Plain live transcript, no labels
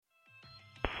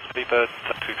Seabird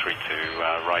 232,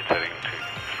 right heading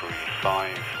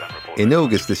 235. In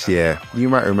August this year, you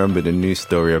might remember the news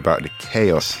story about the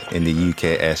chaos in the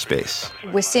UK airspace.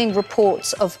 We're seeing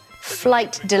reports of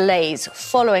flight delays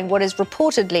following what is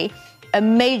reportedly a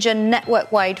major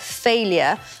network-wide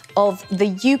failure of the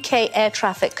UK air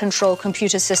traffic control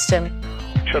computer system.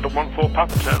 Shuttle 14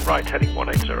 Papa turn right heading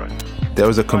 180. There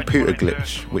was a computer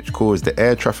glitch which caused the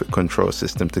air traffic control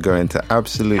system to go into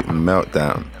absolute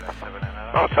meltdown.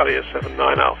 Altalia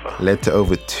 79 Alpha. Led to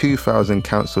over 2,000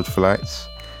 cancelled flights,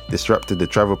 disrupted the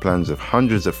travel plans of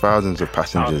hundreds of thousands of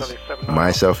passengers,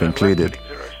 myself included,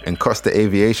 and cost the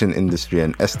aviation industry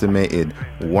an estimated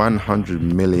 £100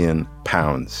 million.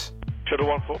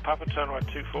 Shuttle 14 Papa turn right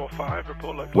 245.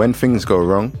 Report location. When things go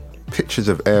wrong, pictures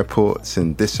of airports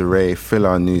in disarray fill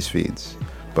our news feeds.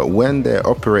 But when they're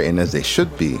operating as they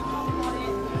should be,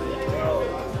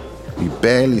 we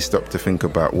barely stop to think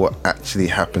about what actually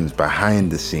happens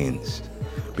behind the scenes.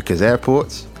 Because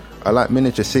airports are like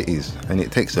miniature cities, and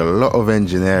it takes a lot of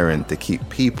engineering to keep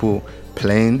people,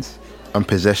 planes, and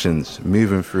possessions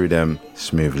moving through them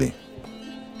smoothly.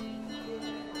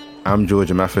 I'm George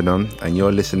Amathodon, and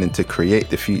you're listening to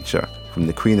Create the Future from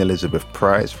the Queen Elizabeth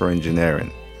Prize for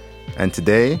Engineering. And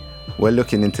today, we're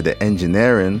looking into the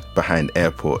engineering behind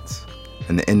airports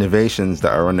and the innovations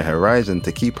that are on the horizon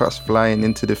to keep us flying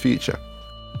into the future.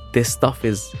 This stuff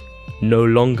is no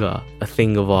longer a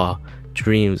thing of our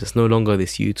dreams. It's no longer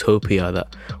this utopia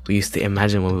that we used to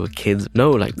imagine when we were kids. No,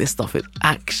 like this stuff is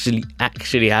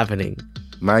actually happening.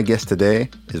 My guest today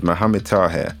is Mohammed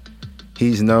Taher.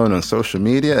 He's known on social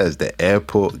media as the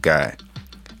airport guy.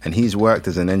 And he's worked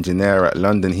as an engineer at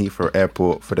London Heathrow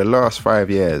Airport for the last 5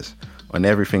 years on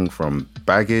everything from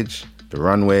baggage, the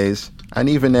runways, and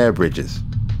even air bridges.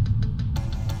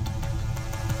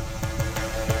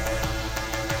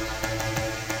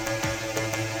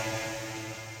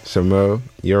 So Mo,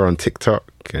 you're on TikTok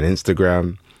and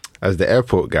Instagram as the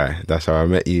airport guy. That's how I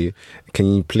met you.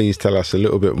 Can you please tell us a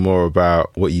little bit more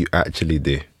about what you actually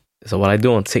do? So what I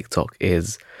do on TikTok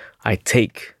is I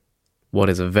take what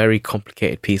is a very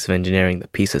complicated piece of engineering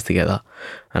that pieces together,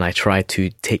 and I try to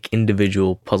take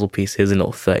individual puzzle pieces in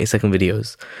little 30-second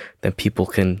videos. Then people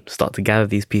can start to gather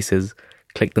these pieces,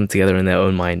 click them together in their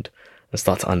own mind, and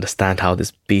start to understand how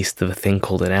this beast of a thing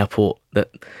called an airport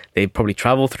that they probably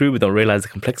travel through but don't realize the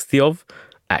complexity of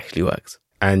actually works.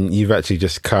 And you've actually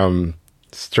just come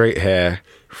straight here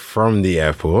from the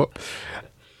airport.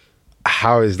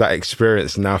 How is that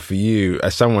experience now for you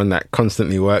as someone that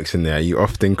constantly works in there? Are you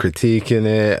often critiquing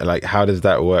it? Like, how does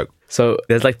that work? So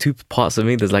there's like two parts of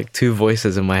me. There's like two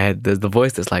voices in my head. There's the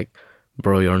voice that's like,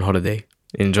 bro, you're on holiday.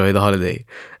 Enjoy the holiday.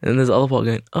 And then there's the other part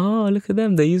going, oh, look at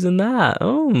them. They're using that.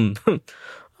 Oh,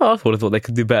 I would have thought they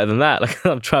could do better than that. Like,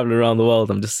 I'm traveling around the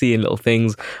world. I'm just seeing little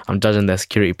things. I'm judging their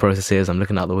security processes. I'm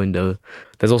looking out the window.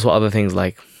 There's also other things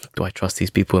like, do I trust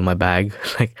these people in my bag?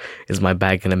 Like, is my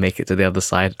bag going to make it to the other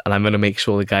side? And I'm going to make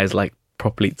sure the guys like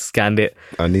properly scanned it.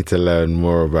 I need to learn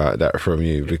more about that from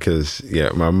you because, yeah,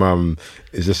 my mum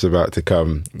is just about to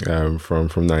come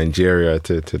from Nigeria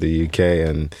to the UK.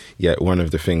 And yeah, one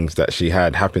of the things that she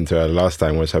had happen to her last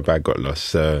time was her bag got lost.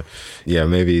 So yeah,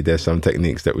 maybe there's some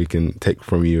techniques that we can take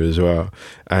from you as well.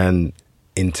 And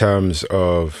in terms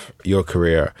of your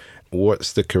career,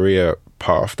 what's the career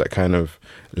path that kind of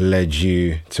led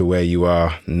you to where you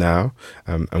are now?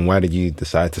 And why did you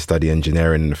decide to study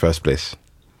engineering in the first place?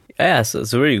 Yeah, so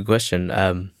it's a really good question.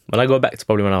 When I go back to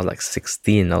probably when I was like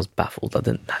 16, I was baffled. I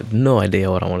had no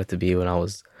idea what I wanted to be when I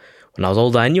was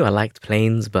older. I knew I liked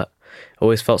planes, but I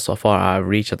always felt so far out of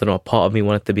reach. I don't know, a part of me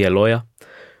wanted to be a lawyer.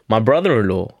 My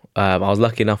brother-in-law, I was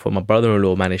lucky enough where my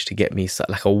brother-in-law managed to get me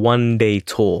like a one-day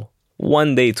tour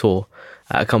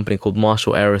at a company called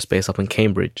Marshall Aerospace up in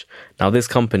Cambridge. Now, this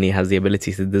company has the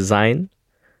ability to design,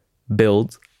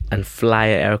 build, and fly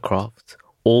aircraft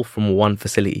all from one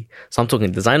facility. So I'm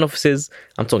talking design offices,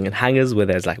 I'm talking hangars where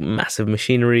there's like massive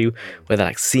machinery, where they're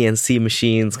like CNC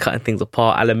machines, cutting things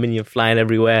apart, aluminium flying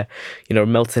everywhere,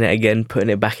 melting it again, putting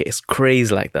it back. It's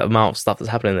crazy, like the amount of stuff that's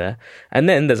happening there. And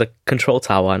then there's a control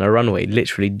tower and a runway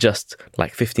literally just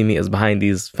like 50 meters behind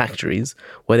these factories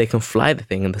where they can fly the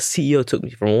thing. And the CEO took me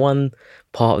from one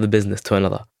part of the business to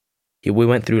another. We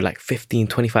went through like 15,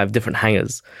 25 different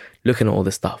hangars looking at all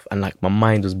this stuff. And like my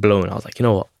mind was blown. I was like, you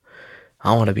know what?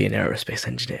 I want to be an aerospace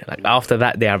engineer. Like after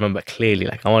that day, I remember clearly,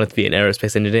 like I wanted to be an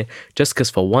aerospace engineer just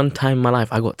because for one time in my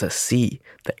life, I got to see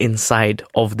the inside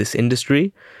of this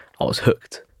industry. I was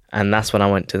hooked. And that's when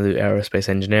I went to do aerospace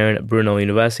engineering at Brunel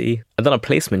University. I've done a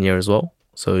placement year as well.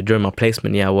 So during my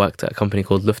placement year, I worked at a company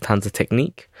called Lufthansa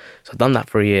Technik. So I've done that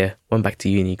for a year, went back to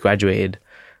uni, graduated,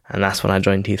 And that's when I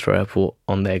joined Heathrow Airport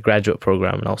on their graduate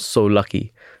program. And I was so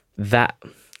lucky. That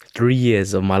 3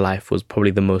 years of my life was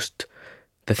probably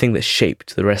the thing that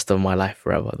shaped the rest of my life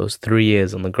forever. Those 3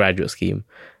 years on the graduate scheme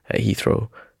at Heathrow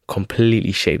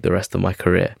completely shaped the rest of my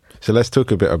career. So let's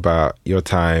talk a bit about your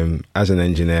time as an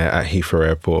engineer at Heathrow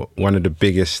Airport, one of the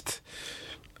biggest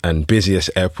and busiest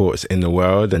airports in the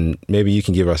world. And maybe you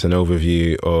can give us an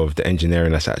overview of the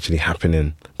engineering that's actually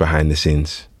happening behind the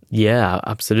scenes. Yeah,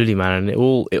 absolutely, man. And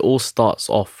it all starts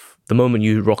off the moment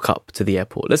you rock up to the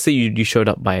airport. Let's say you showed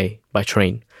up by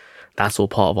train. That's all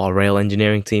part of our rail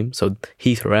engineering team. So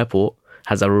Heathrow Airport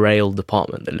has a rail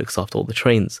department that looks after all the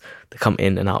trains that come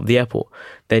in and out of the airport.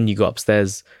 Then you go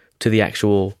upstairs to the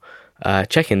actual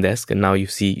check-in desk, and now you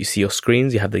see your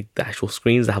screens. You have the actual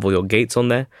screens that have all your gates on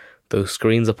there. Those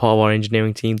screens are part of our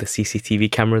engineering team. The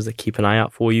CCTV cameras that keep an eye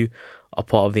out for you are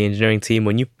part of the engineering team.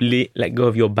 When you let go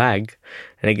of your bag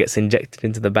and it gets injected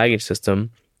into the baggage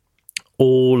system,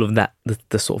 all of that,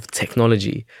 the sort of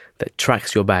technology that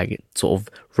tracks your bag, sort of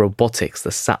robotics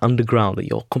that's sat underground that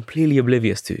you're completely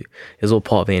oblivious to, is all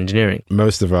part of the engineering.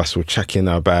 Most of us will check in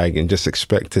our bag and just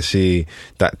expect to see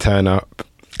that turn up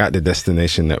at the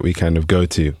destination that we kind of go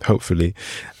to, hopefully.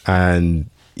 And,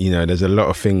 there's a lot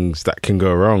of things that can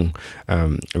go wrong,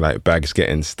 like bags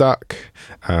getting stuck.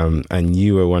 And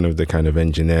you were one of the kind of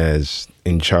engineers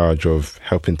in charge of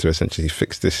helping to essentially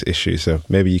fix this issue. So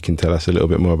maybe you can tell us a little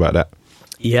bit more about that.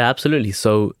 Yeah, absolutely.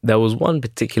 So there was one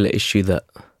particular issue that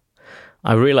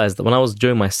I realized that when I was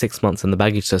during my 6 months in the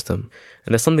baggage system,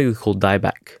 and there's something called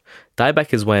dieback.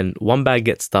 Dieback is when one bag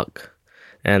gets stuck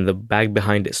and the bag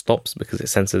behind it stops because it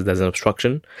senses there's an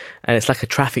obstruction. And it's like a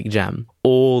traffic jam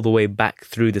all the way back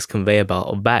through this conveyor belt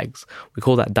of bags. We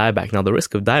call that dieback. Now, the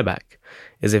risk of dieback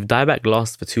is if dieback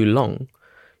lasts for too long,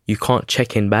 you can't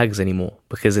check in bags anymore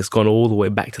because it's gone all the way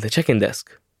back to the check-in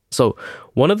desk. So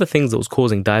one of the things that was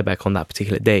causing dieback on that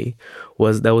particular day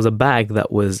was there was a bag that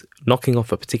was knocking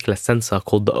off a particular sensor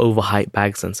called the overheight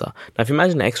bag sensor. Now, if you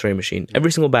imagine an X-ray machine,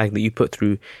 every single bag that you put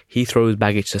through Heathrow's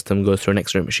baggage system goes through an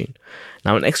X-ray machine.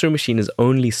 Now, an X-ray machine is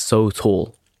only so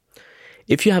tall.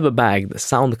 If you have a bag that's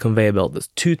sat on the conveyor belt that's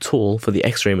too tall for the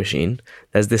X-ray machine,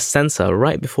 there's this sensor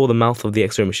right before the mouth of the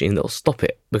X-ray machine that'll stop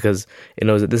it because it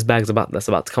knows that this bag that's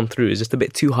about to come through is just a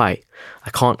bit too high. I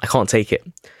can't take it.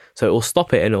 So it will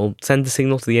stop it and it will send a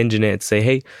signal to the engineer to say,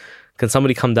 hey, can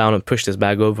somebody come down and push this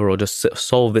bag over or just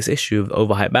solve this issue of the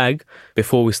overheight bag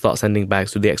before we start sending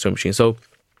bags to the X-ray machine? So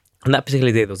on that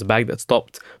particular day, there was a bag that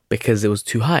stopped because it was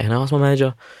too high. And I asked my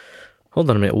manager, hold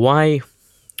on a minute, why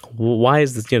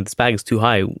is this, this bag is too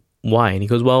high? Why? And he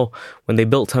goes, well, when they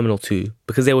built Terminal 2,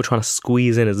 because they were trying to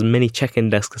squeeze in as many check-in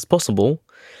desks as possible,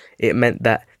 it meant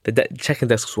that the check-in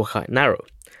desks were quite narrow.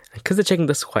 And because the check-in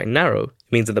desks are quite narrow,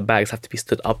 it means that the bags have to be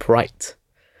stood upright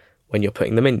when you're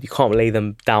putting them in. You can't lay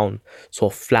them down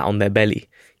sort of flat on their belly.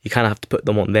 You kind of have to put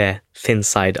them on their thin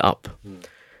side up,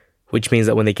 which means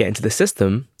that when they get into the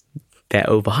system, they're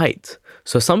overheight.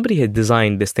 So somebody had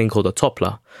designed this thing called a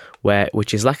toppler,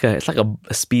 which is like a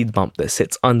speed bump that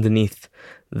sits underneath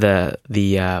the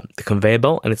conveyor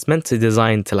belt, and it's meant to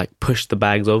design to like push the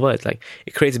bags over. It's like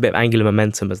it creates a bit of angular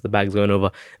momentum as the bag's going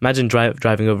over. Imagine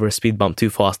driving over a speed bump too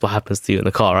fast. What happens to you in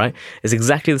the car, right? It's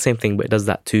exactly the same thing, but it does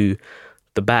that to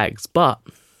the bags. But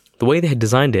the way they had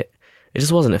designed it, it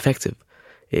just wasn't effective.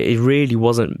 It really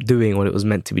wasn't doing what it was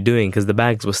meant to be doing because the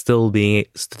bags were still being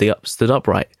stood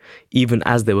upright, even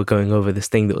as they were going over this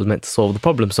thing that was meant to solve the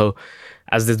problem. So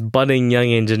as this budding young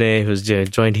engineer who's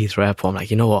joined Heathrow Airport, I'm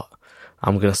like, you know what?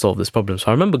 I'm going to solve this problem. So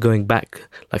I remember going back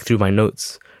like through my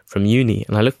notes from uni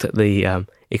and I looked at the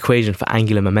equation for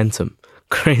angular momentum.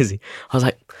 Crazy. I was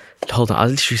like, hold on. I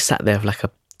literally sat there for like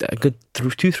a good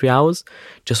 2-3 hours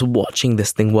just watching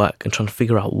this thing work and trying to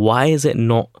figure out why is it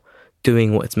not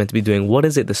doing what it's meant to be doing? What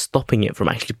is it that's stopping it from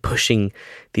actually pushing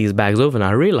these bags over? And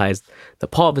I realized that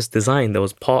part of its design, there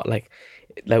was part like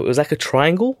it was like a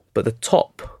triangle, but the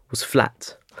top was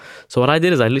flat. So what I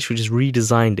did is I literally just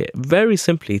redesigned it very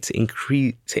simply to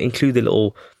include a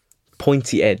little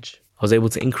pointy edge. I was able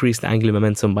to increase the angular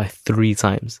momentum by 3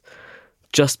 times.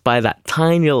 Just by that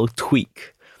tiny little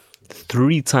tweak,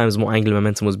 3 times more angular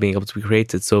momentum was being able to be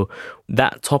created. So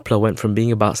that toppler went from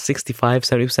being about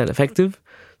 65-70% effective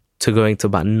to going to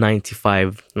about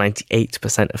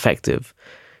 95-98% effective.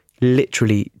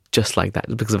 Literally just like that,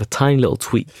 because of a tiny little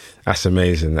tweak. That's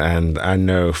amazing. And I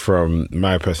know from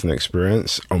my personal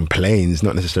experience on planes,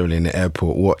 not necessarily in the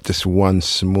airport, what just one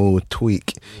small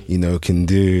tweak, can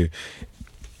do,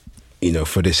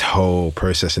 for this whole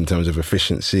process in terms of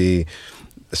efficiency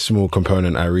small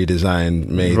component I redesigned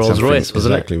made Rolls-Royce,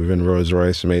 wasn't it? Exactly, within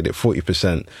Rolls-Royce, made it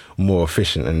 40% more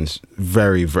efficient, and it's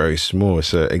very, very small.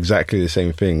 So exactly the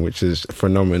same thing, which is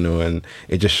phenomenal, and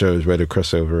it just shows where the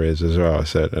crossover is as well.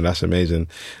 So, and that's amazing.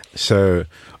 So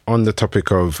on the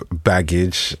topic of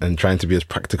baggage and trying to be as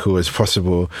practical as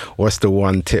possible, what's the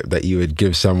one tip that you would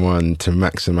give someone to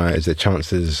maximize the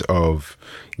chances of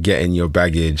getting your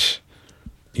baggage,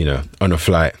 you know, on a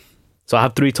flight? So I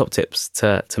have 3 top tips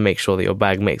to make sure that your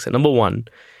bag makes it. Number 1,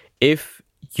 if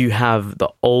you have the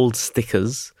old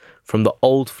stickers from the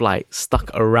old flight stuck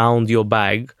around your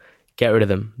bag, get rid of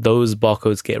them. Those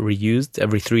barcodes get reused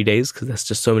every 3 days because there's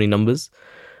just so many numbers.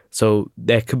 So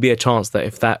there could be a chance that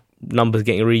if that number is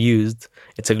getting reused,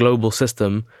 it's a global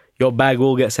system, your bag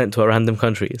will get sent to a random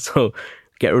country. So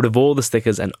get rid of all the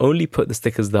stickers and only put the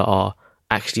stickers that are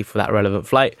actually for that relevant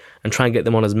flight, and try and get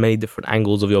them on as many different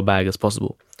angles of your bag as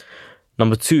possible.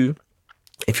 Number 2,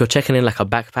 if you're checking in like a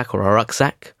backpack or a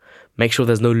rucksack, make sure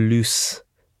there's no loose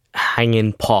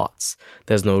hanging parts.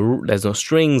 There's no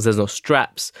strings, there's no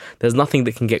straps, there's nothing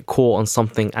that can get caught on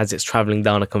something as it's traveling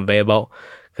down a conveyor belt.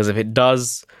 Because if it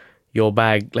does, your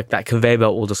bag, like that conveyor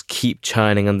belt will just keep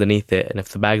churning underneath it. And if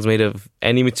the bag's made of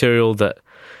any material that,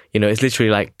 you know, it's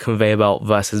literally like conveyor belt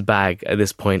versus bag at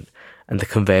this point, and the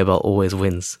conveyor belt always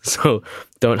wins. So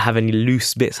don't have any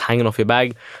loose bits hanging off your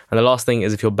bag. And the last thing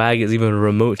is, if your bag is even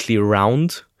remotely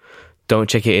round, don't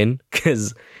check it in,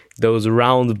 because those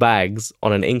round bags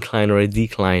on an incline or a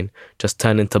decline just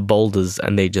turn into boulders,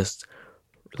 and they just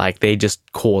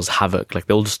cause havoc. Like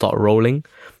they'll just start rolling,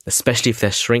 especially if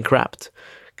they're shrink wrapped.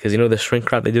 Because you know the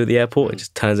shrink wrap they do at the airport, it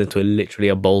just turns into literally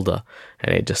a boulder,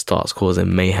 and it just starts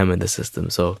causing mayhem in the system.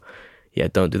 So yeah,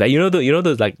 don't do that. You know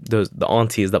the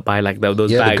aunties that buy like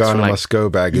those bags. The Ghana from, like, must go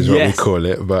bag is what we call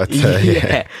it. But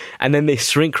yeah, and then they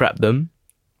shrink wrap them,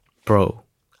 bro.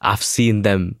 I've seen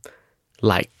them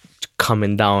like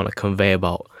coming down a conveyor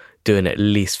belt doing at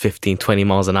least 15, 20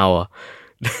 miles an hour.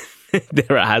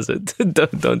 They're a hazard.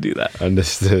 Don't do that.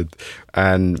 Understood.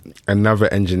 And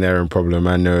another engineering problem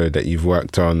I know that you've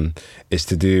worked on is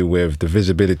to do with the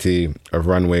visibility of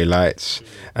runway lights.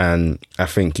 And I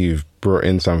think you've brought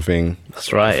in something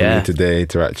for me today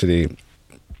to actually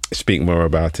speak more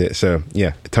about it. So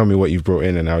yeah, tell me what you've brought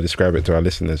in and I'll describe it to our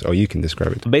listeners, or you can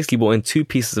describe it. I basically brought in 2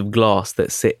 pieces of glass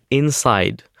that sit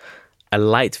inside a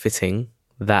light fitting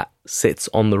that sits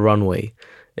on the runway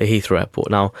at Heathrow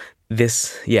Airport. Now,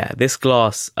 this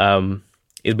glass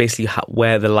is basically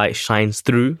where the light shines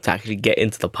through to actually get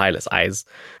into the pilot's eyes.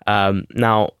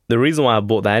 Now, the reason why I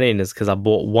brought that in is because I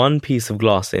bought one piece of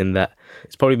glass in that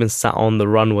it's probably been sat on the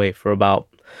runway for about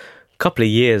a couple of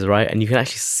years, right? And you can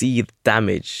actually see the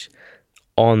damage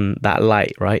on that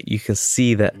light, right? You can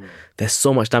see that there's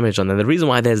so much damage on there. The reason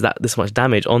why there's this much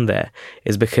damage on there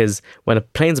is because when a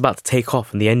plane's about to take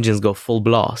off and the engines go full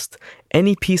blast,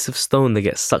 any piece of stone that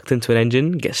gets sucked into an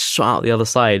engine gets shot out the other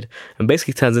side and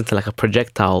basically turns into like a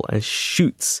projectile and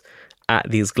shoots at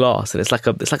these glass. And it's like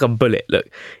a bullet. Look,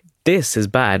 this is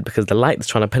bad because the light that's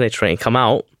trying to penetrate and come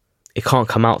out, it can't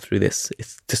come out through this.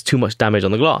 It's just too much damage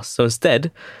on the glass. So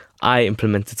instead, I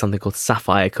implemented something called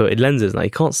sapphire coated lenses. Now you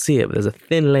can't see it, but there's a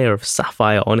thin layer of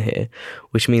sapphire on here,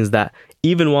 which means that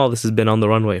even while this has been on the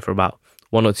runway for about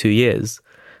 1 or 2 years,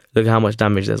 look at how much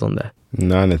damage there's on there.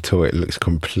 None at all. It looks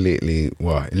completely,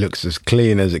 it looks as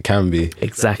clean as it can be.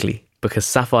 Exactly, because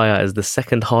sapphire is the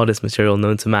second hardest material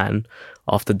known to man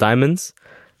after diamonds.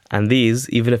 And these,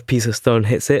 even if a piece of stone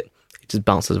hits it, it just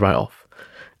bounces right off.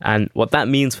 And what that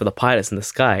means for the pilots in the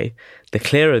sky, the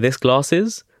clearer this glass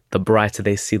is, the brighter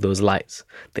they see those lights.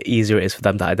 The easier it is for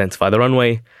them to identify the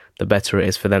runway, the better it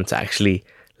is for them to actually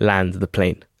land the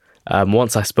plane.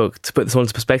 Once I spoke, to put this all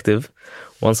into perspective,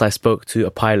 once I spoke to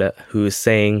a pilot who was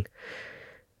saying,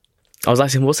 I was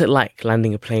asking him, what's it like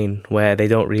landing a plane where they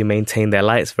don't really maintain their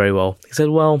lights very well? He said,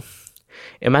 well,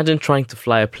 imagine trying to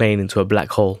fly a plane into a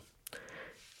black hole.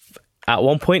 At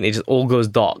one point, it just all goes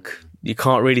dark. You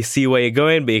can't really see where you're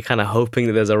going, but you're kind of hoping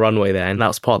that there's a runway there. And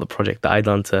that's part of the project that I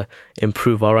done to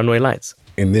improve our runway lights.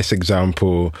 In this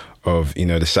example of,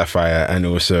 the sapphire and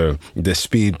also the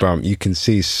speed bump, you can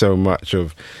see so much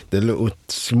of the little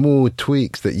small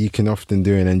tweaks that you can often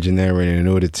do in engineering in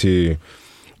order to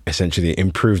essentially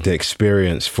improve the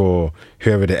experience for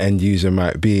whoever the end user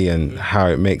might be, and how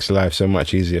it makes life so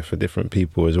much easier for different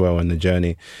people as well on the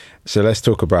journey. So let's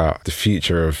talk about the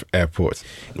future of airports.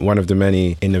 One of the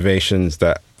many innovations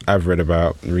that I've read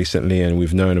about recently and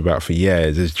we've known about for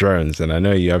years is drones. And I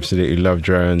know you absolutely love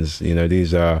drones.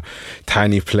 These are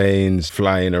tiny planes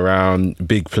flying around,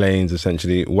 big planes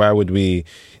essentially. Why would we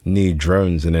need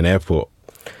drones in an airport?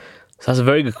 So that's a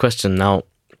very good question. Now,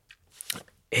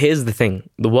 here's the thing.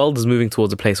 The world is moving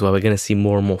towards a place where we're going to see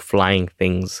more and more flying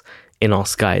things in our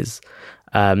skies.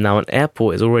 Now, an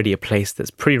airport is already a place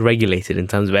that's pretty regulated in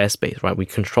terms of airspace, right? We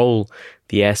control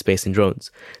the airspace in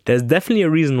drones. There's definitely a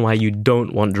reason why you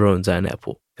don't want drones at an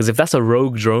airport. Because if that's a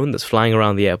rogue drone that's flying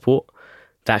around the airport,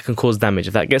 that can cause damage.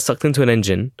 If that gets sucked into an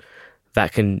engine,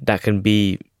 that can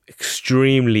be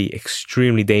extremely,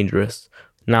 extremely dangerous.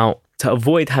 Now, to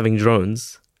avoid having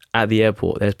drones at the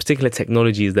airport, there's particular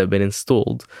technologies that have been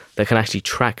installed that can actually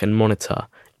track and monitor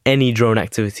any drone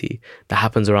activity that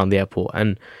happens around the airport.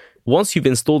 And once you've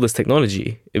installed this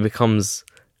technology, it becomes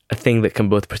a thing that can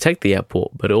both protect the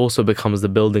airport, but it also becomes the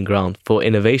building ground for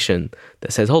innovation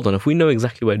that says, hold on, if we know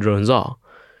exactly where drones are,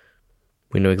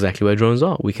 we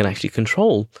can actually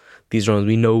control these drones.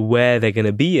 We know where they're going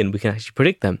to be and we can actually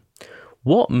predict them.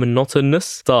 What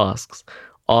monotonous tasks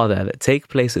are there that take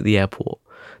place at the airport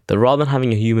that rather than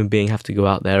having a human being have to go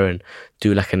out there and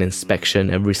do like an inspection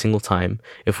every single time,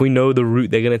 if we know the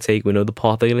route they're going to take, we know the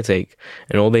path they're going to take,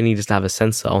 and all they need is to have a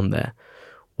sensor on there,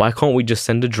 why can't we just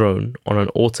send a drone on an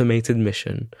automated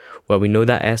mission where we know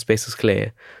that airspace is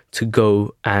clear to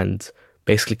go and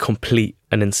basically complete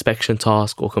an inspection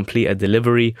task or complete a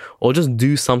delivery or just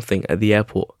do something at the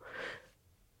airport?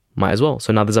 Might as well.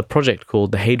 So now there's a project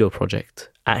called the HADO project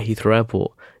at Heathrow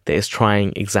Airport that is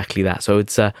trying exactly that. So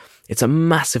it's a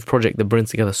massive project that brings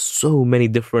together so many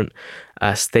different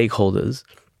stakeholders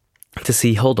to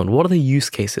see, hold on, what are the use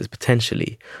cases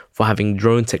potentially for having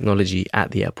drone technology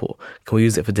at the airport? Can we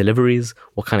use it for deliveries?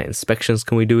 What kind of inspections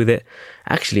can we do with it?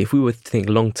 Actually, if we were to think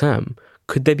long term,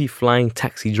 could there be flying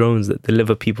taxi drones that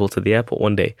deliver people to the airport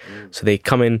one day? So they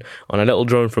come in on a little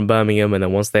drone from Birmingham, and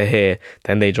then once they're here,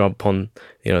 then they jump on,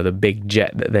 the big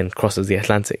jet that then crosses the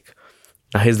Atlantic.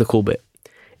 Now, here's the cool bit.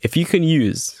 If you can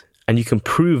use and you can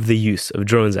prove the use of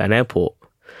drones at an airport,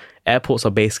 airports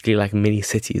are basically like mini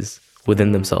cities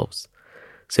within themselves.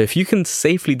 So if you can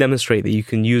safely demonstrate that you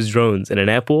can use drones in an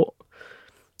airport,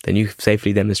 then you've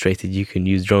safely demonstrated you can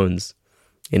use drones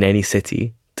in any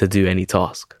city to do any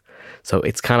task. So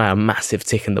it's kind of a massive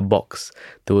tick in the box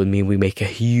that would mean we make a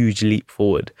huge leap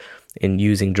forward in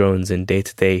using drones in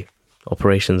day-to-day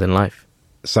operations in life.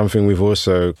 Something we've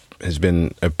also has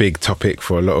been a big topic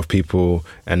for a lot of people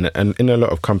and in a lot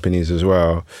of companies as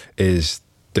well is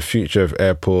the future of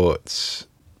airports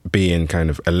being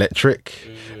kind of electric,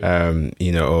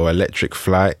 or electric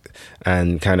flight,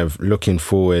 and kind of looking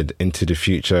forward into the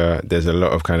future. There's a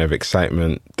lot of kind of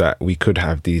excitement that we could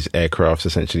have these aircrafts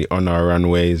essentially on our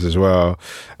runways as well.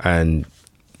 And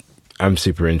I'm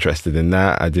super interested in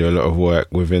that. I do a lot of work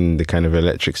within the kind of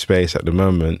electric space at the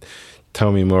moment.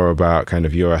 Tell me more about kind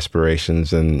of your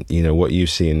aspirations and, what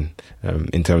you've seen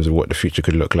in terms of what the future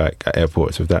could look like at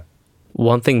airports with that.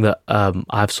 One thing that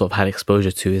I've sort of had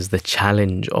exposure to is the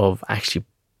challenge of actually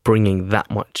bringing that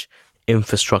much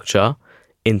infrastructure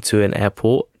into an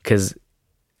airport, because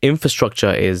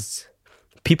infrastructure is,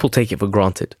 people take it for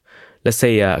granted. Let's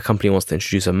say a company wants to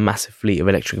introduce a massive fleet of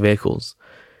electric vehicles.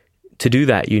 To do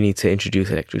that, you need to introduce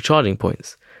electric charging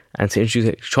points. And to introduce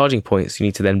electric charging points, you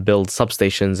need to then build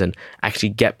substations and actually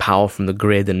get power from the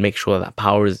grid and make sure that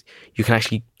power is, you can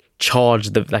actually charge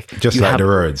the, the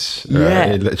roads,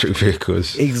 electric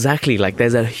vehicles. Exactly. Like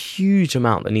there's a huge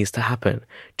amount that needs to happen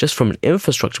just from an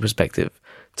infrastructure perspective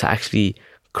to actually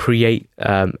create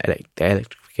the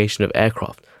electrification of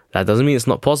aircraft. That doesn't mean it's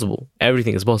not possible.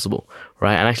 Everything is possible,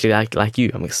 right? And actually, like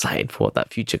you, I'm excited for what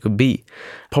that future could be.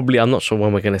 Probably, I'm not sure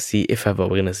when we're going to see, if ever,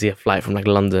 we're going to see a flight from like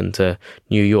London to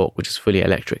New York, which is fully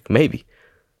electric. Maybe.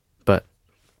 But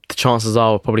the chances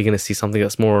are we're probably going to see something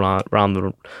that's more around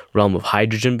the realm of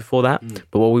hydrogen before that.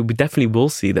 But what we definitely will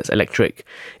see that's electric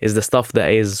is the stuff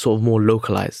that is sort of more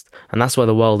localized. And that's where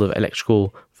the world of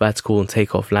electrical, vertical and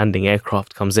takeoff landing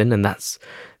aircraft comes in. And that's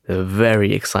a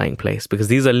very exciting place, because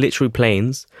these are literally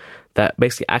planes that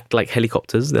basically act like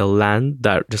helicopters. They'll land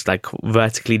just like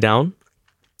vertically down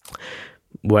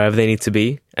wherever they need to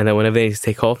be, and then whenever they need to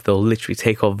take off, they'll literally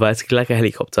take off vertically like a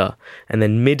helicopter, and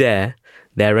then mid-air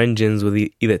their engines will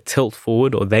either tilt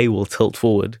forward or they will tilt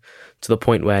forward to the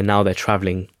point where now they're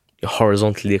traveling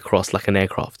horizontally across like an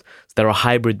aircraft. So they're a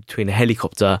hybrid between a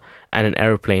helicopter and an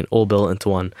aeroplane all built into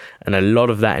one, and a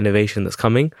lot of that innovation that's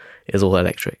coming is all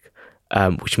electric.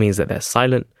 Which means that they're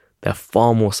silent. They're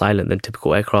far more silent than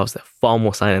typical aircrafts. They're far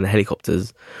more silent than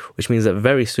helicopters, which means that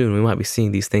very soon we might be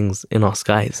seeing these things in our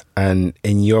skies. And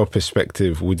in your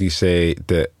perspective, would you say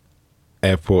that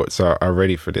airports are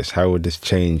ready for this? How would this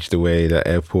change the way that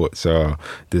airports are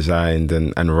designed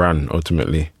and run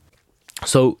ultimately?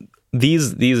 So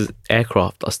these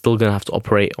aircraft are still going to have to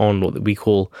operate on what we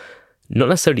call not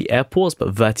necessarily airports,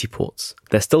 but vertiports.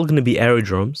 They're still going to be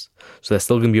aerodromes, so they're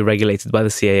still going to be regulated by the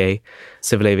CAA,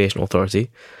 Civil Aviation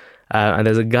Authority. And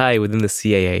there's a guy within the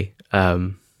CAA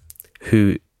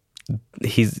who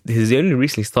he's only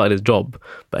recently started his job,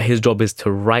 but his job is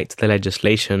to write the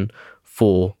legislation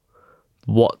for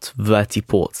what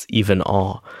vertiports even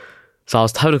are. So I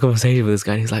was having a conversation with this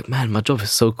guy and he's like, man, my job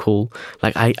is so cool.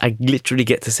 Like I literally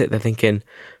get to sit there thinking,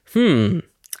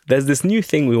 there's this new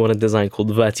thing we want to design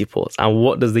called vertiports. And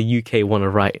what does the UK want to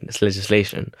write in its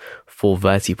legislation for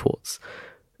vertiports?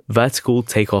 Vertical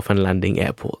takeoff and landing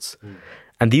airports.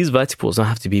 And these vertiports don't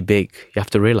have to be big. You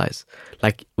have to realize,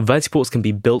 like, vertiports can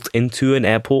be built into an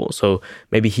airport. So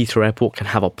maybe Heathrow Airport can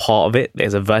have a part of it.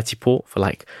 There's a vertiport for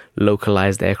like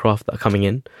localized aircraft that are coming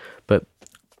in. But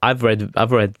I've read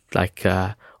like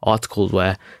articles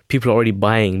where people are already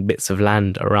buying bits of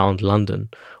land around London,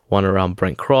 one around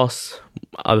Brent Cross,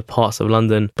 other parts of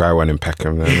London. Buy one in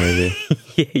Peckham then, maybe.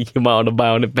 Yeah, you might want to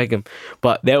buy one in Peckham.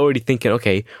 But they're already thinking,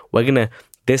 okay,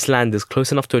 this land is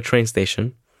close enough to a train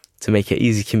station to make it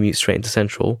easy commute straight into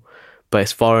Central, but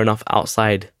it's far enough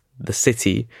outside the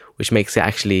city, which makes it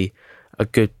actually a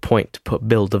good point to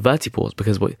build the vertiports,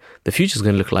 because what the future is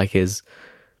going to look like is,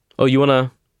 oh, you want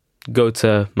to go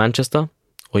to Manchester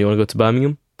or you want to go to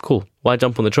Birmingham? Cool. Why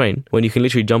jump on the train when you can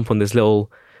literally jump on this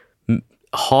little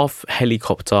half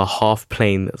helicopter, half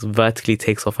plane that vertically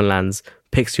takes off and lands,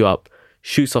 picks you up,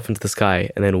 shoots off into the sky,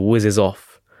 and then whizzes off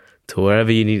to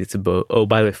wherever you need it to go. Oh,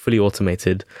 by the way, fully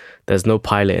automated. There's no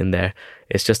pilot in there.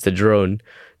 It's just a drone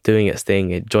doing its thing.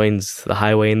 It joins the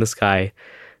highway in the sky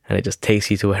and it just takes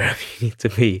you to wherever you need to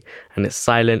be. And it's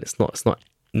silent. It's not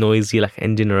noisy like an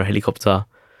engine or a helicopter.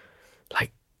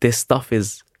 Like, this stuff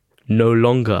is no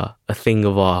longer a thing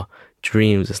of our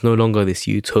dreams. It's no longer this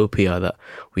utopia that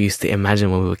we used to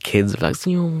imagine when we were kids. Like,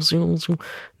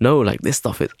 no, like, this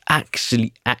stuff is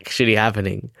actually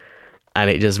happening. And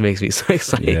it just makes me so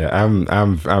excited. Yeah,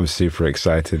 I'm super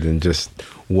excited, and just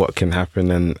what can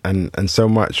happen, and so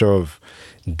much of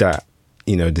that,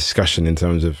 discussion in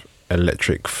terms of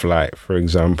electric flight, for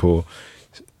example,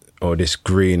 or this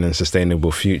green and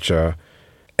sustainable future.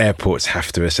 Airports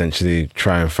have to essentially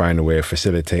try and find a way of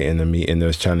facilitating and meeting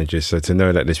those challenges. So to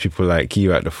know that there's people like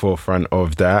you at the forefront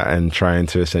of that and trying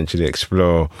to essentially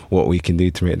explore what we can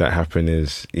do to make that happen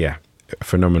is,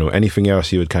 phenomenal. Anything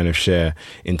else you would kind of share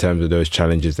in terms of those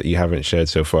challenges that you haven't shared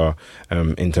so far,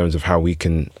 in terms of how we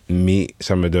can meet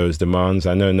some of those demands?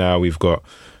 I know now we've got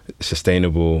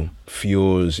sustainable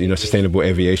fuels, sustainable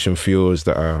aviation fuels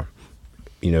that are,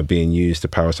 being used to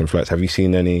power some flights. Have you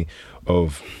seen any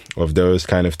of those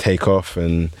kind of take off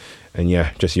and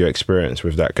just your experience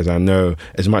with that? Because I know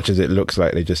as much as it looks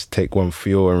like they just take one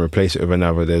fuel and replace it with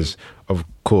another, there's of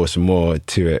course more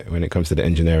to it when it comes to the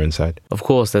engineering side. Of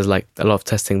course, there's like a lot of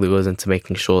testing that goes into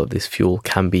making sure that this fuel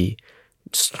can be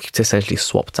essentially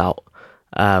swapped out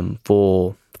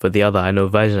for the other. I know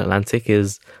Virgin Atlantic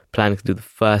is planning to do the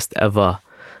first ever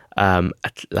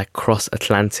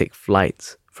cross-Atlantic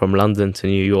flight from London to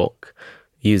New York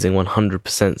using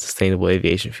 100% sustainable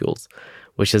aviation fuels,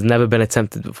 which has never been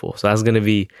attempted before. So that's going to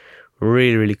be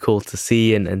really, really cool to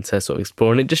see and to sort of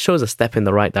explore. And it just shows a step in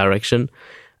the right direction.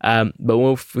 But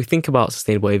when we think about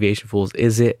sustainable aviation fuels,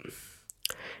 is it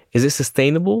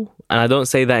sustainable? And I don't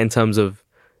say that in terms of,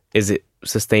 is it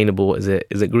sustainable? Is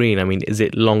it green? I mean, is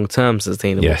it long-term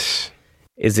sustainable? Yes.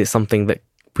 Is it something that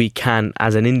we can,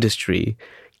 as an industry,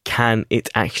 can it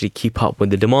actually keep up with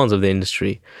the demands of the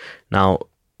industry? Now,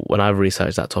 when I've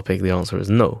researched that topic, the answer is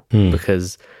no,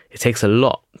 because it takes a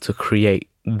lot to create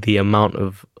the amount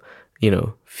of,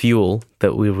 fuel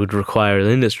that we would require as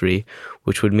an industry,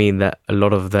 which would mean that a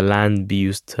lot of the land be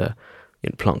used to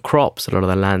plant crops, a lot of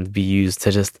the land be used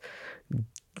to just,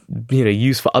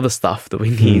 use for other stuff that we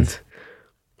need,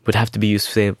 would have to be used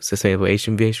for sustainable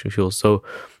aviation fuel. So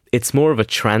it's more of a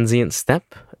transient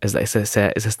step. As I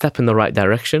said, it's a step in the right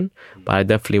direction, but I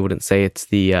definitely wouldn't say it's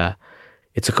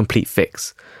it's a complete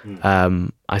fix.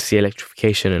 I see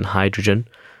electrification and hydrogen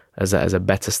as a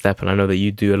better step, and I know that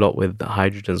you do a lot with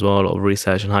hydrogen as well, a lot of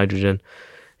research on hydrogen.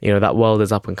 That world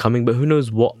is up and coming, but who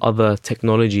knows what other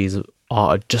technologies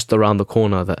are just around the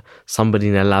corner that somebody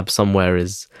in a lab somewhere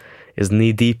is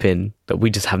knee deep in, that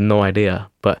we just have no idea.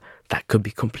 But that could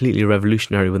be completely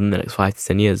revolutionary within the next 5 to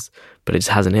 10 years, but it just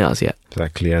hasn't hit us yet.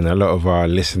 Exactly. And a lot of our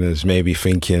listeners may be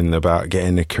thinking about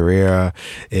getting a career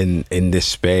in this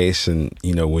space. And,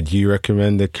 would you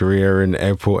recommend a career in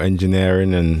airport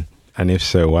engineering? And if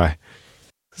so, why?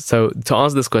 So to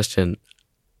answer this question,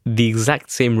 the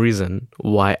exact same reason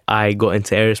why I got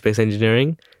into aerospace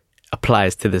engineering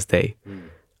applies to this day.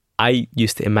 I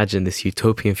used to imagine this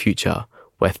utopian future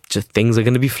where just things are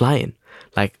going to be flying.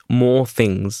 like more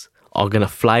things are going to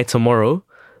fly tomorrow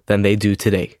than they do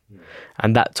today.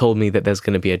 And that told me that there's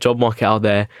going to be a job market out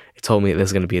there. It told me that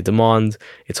there's going to be a demand.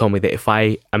 It told me that if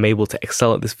I am able to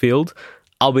excel at this field,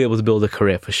 I'll be able to build a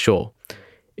career for sure.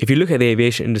 If you look at the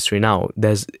aviation industry now,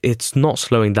 it's not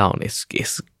slowing down.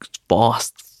 It's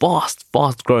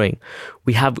fast growing.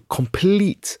 We have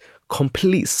complete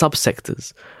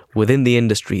subsectors within the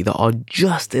industry that are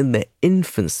just in their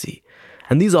infancy.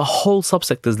 And these are whole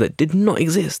subsectors that did not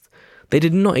exist. They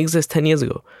did not exist 10 years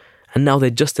ago. And now they're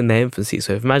just in their infancy.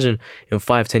 So imagine in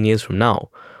 5-10 years from now,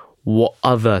 what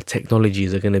other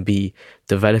technologies are going to be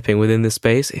developing within this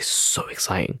space is so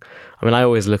exciting. I mean, I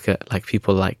always look at like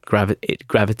people like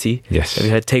Gravity. Yes. Have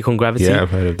you heard Take on Gravity? Yeah,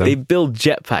 I've heard of them. They build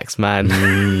jetpacks, man.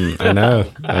 I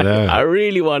know. I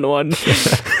really want one.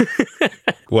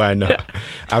 Why not?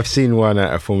 I've seen one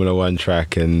at a Formula One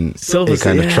track, and it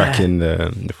kind of tracking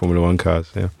the Formula One cars.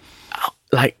 Yeah.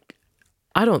 Like,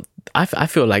 I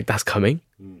feel like that's coming.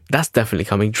 That's definitely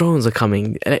coming. Drones are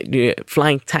coming.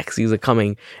 Flying taxis are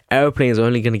coming. Airplanes are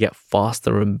only going to get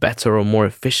faster and better and more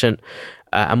efficient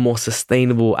and more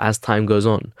sustainable as time goes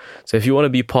on. So if you want to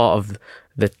be part of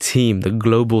the team, the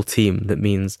global team, that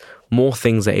means more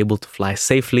things are able to fly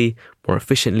safely, more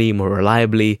efficiently, more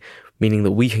reliably, meaning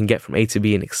that we can get from A to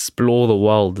B and explore the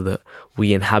world that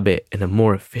we inhabit in a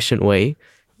more efficient way.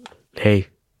 Hey,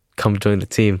 come join the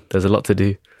team. There's a lot to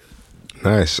do.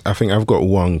 Nice. I think I've got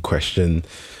one question.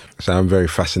 So I'm very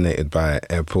fascinated by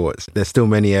airports. There's still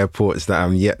many airports that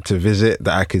I'm yet to visit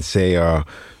that I could say are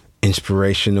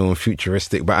inspirational and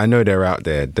futuristic, but I know they're out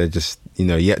there. They're just,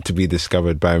 yet to be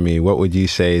discovered by me. What would you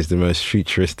say is the most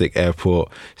futuristic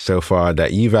airport so far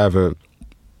that you've ever,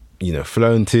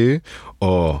 flown to,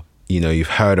 or, you've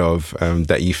heard of,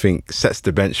 that you think sets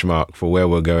the benchmark for where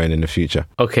we're going in the future?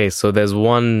 Okay, so there's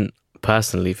one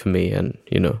personally for me, and,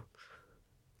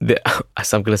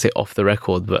 as I'm going to say off the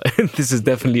record, but this is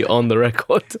definitely on the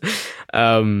record.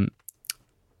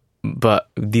 But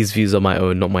these views are my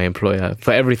own, not my employer.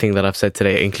 For everything that I've said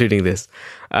today, including this,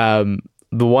 the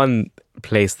one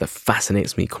place that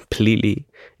fascinates me completely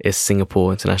is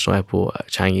Singapore International Airport,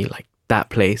 Changi. Like that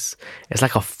place, it's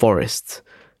like a forest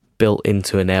built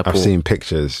into an airport. I've seen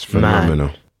pictures.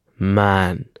 Phenomenal.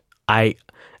 Man,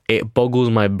 it boggles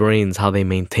my brains how they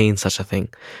maintain such a thing.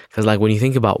 Because like when you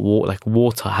think about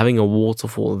water, having a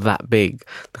waterfall that big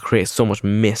that creates so much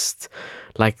mist,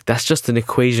 like that's just an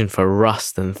equation for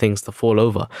rust and things to fall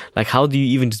over. Like how do you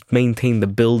even just maintain the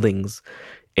buildings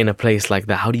in a place like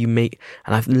that? How do you and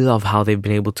I love how they've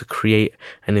been able to create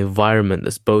an environment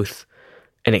that's both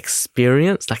an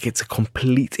experience, like it's a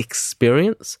complete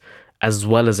experience, as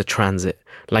well as a transit.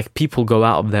 Like people go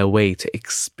out of their way to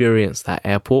experience that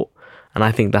airport. And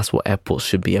I think that's what airports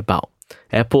should be about.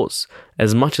 Airports,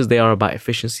 as much as they are about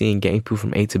efficiency and getting people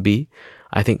from A to B,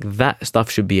 I think that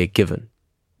stuff should be a given.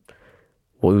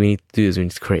 What we need to do is we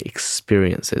need to create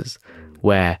experiences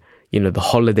where, the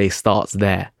holiday starts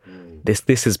there.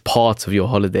 This is part of your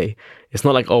holiday. It's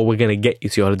not like, oh, we're going to get you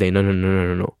to your holiday.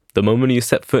 No. The moment you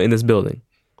set foot in this building,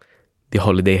 the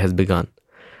holiday has begun.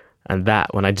 And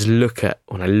that, when I look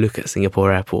at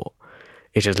Singapore Airport,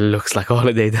 it just looks like a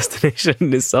holiday destination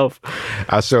in itself.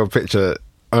 I saw a picture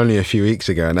only a few weeks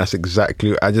ago, and that's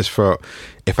exactly, I just thought,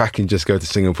 if I can just go to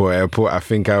Singapore Airport, I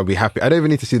think I'll be happy. I don't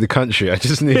even need to see the country. I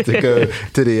just need to go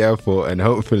to the airport, and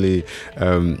hopefully,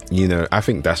 I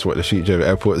think that's what the future of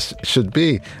airports should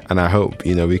be. And I hope,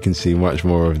 we can see much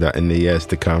more of that in the years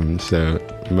to come. So,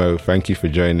 Mo, thank you for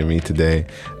joining me today.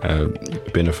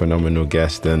 Been a phenomenal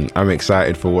guest, and I'm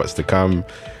excited for what's to come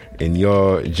in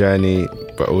your journey,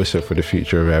 but also for the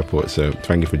future of airports. So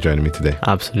thank you for joining me today.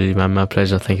 Absolutely, man. My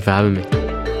pleasure. Thank you for having me.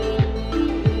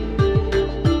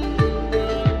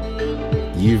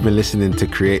 You've been listening to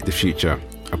Create the Future,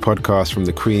 a podcast from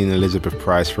the Queen Elizabeth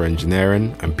Prize for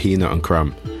Engineering and Peanut and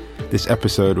Crumb. This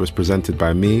episode was presented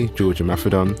by me, Georgia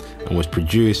Mafidon, and was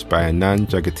produced by Anand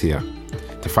Jagatia.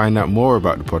 To find out more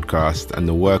about the podcast and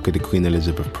the work of the Queen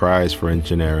Elizabeth Prize for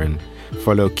Engineering,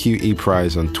 follow QE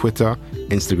Prize on Twitter,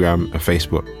 Instagram, and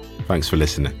Facebook. Thanks for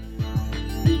listening.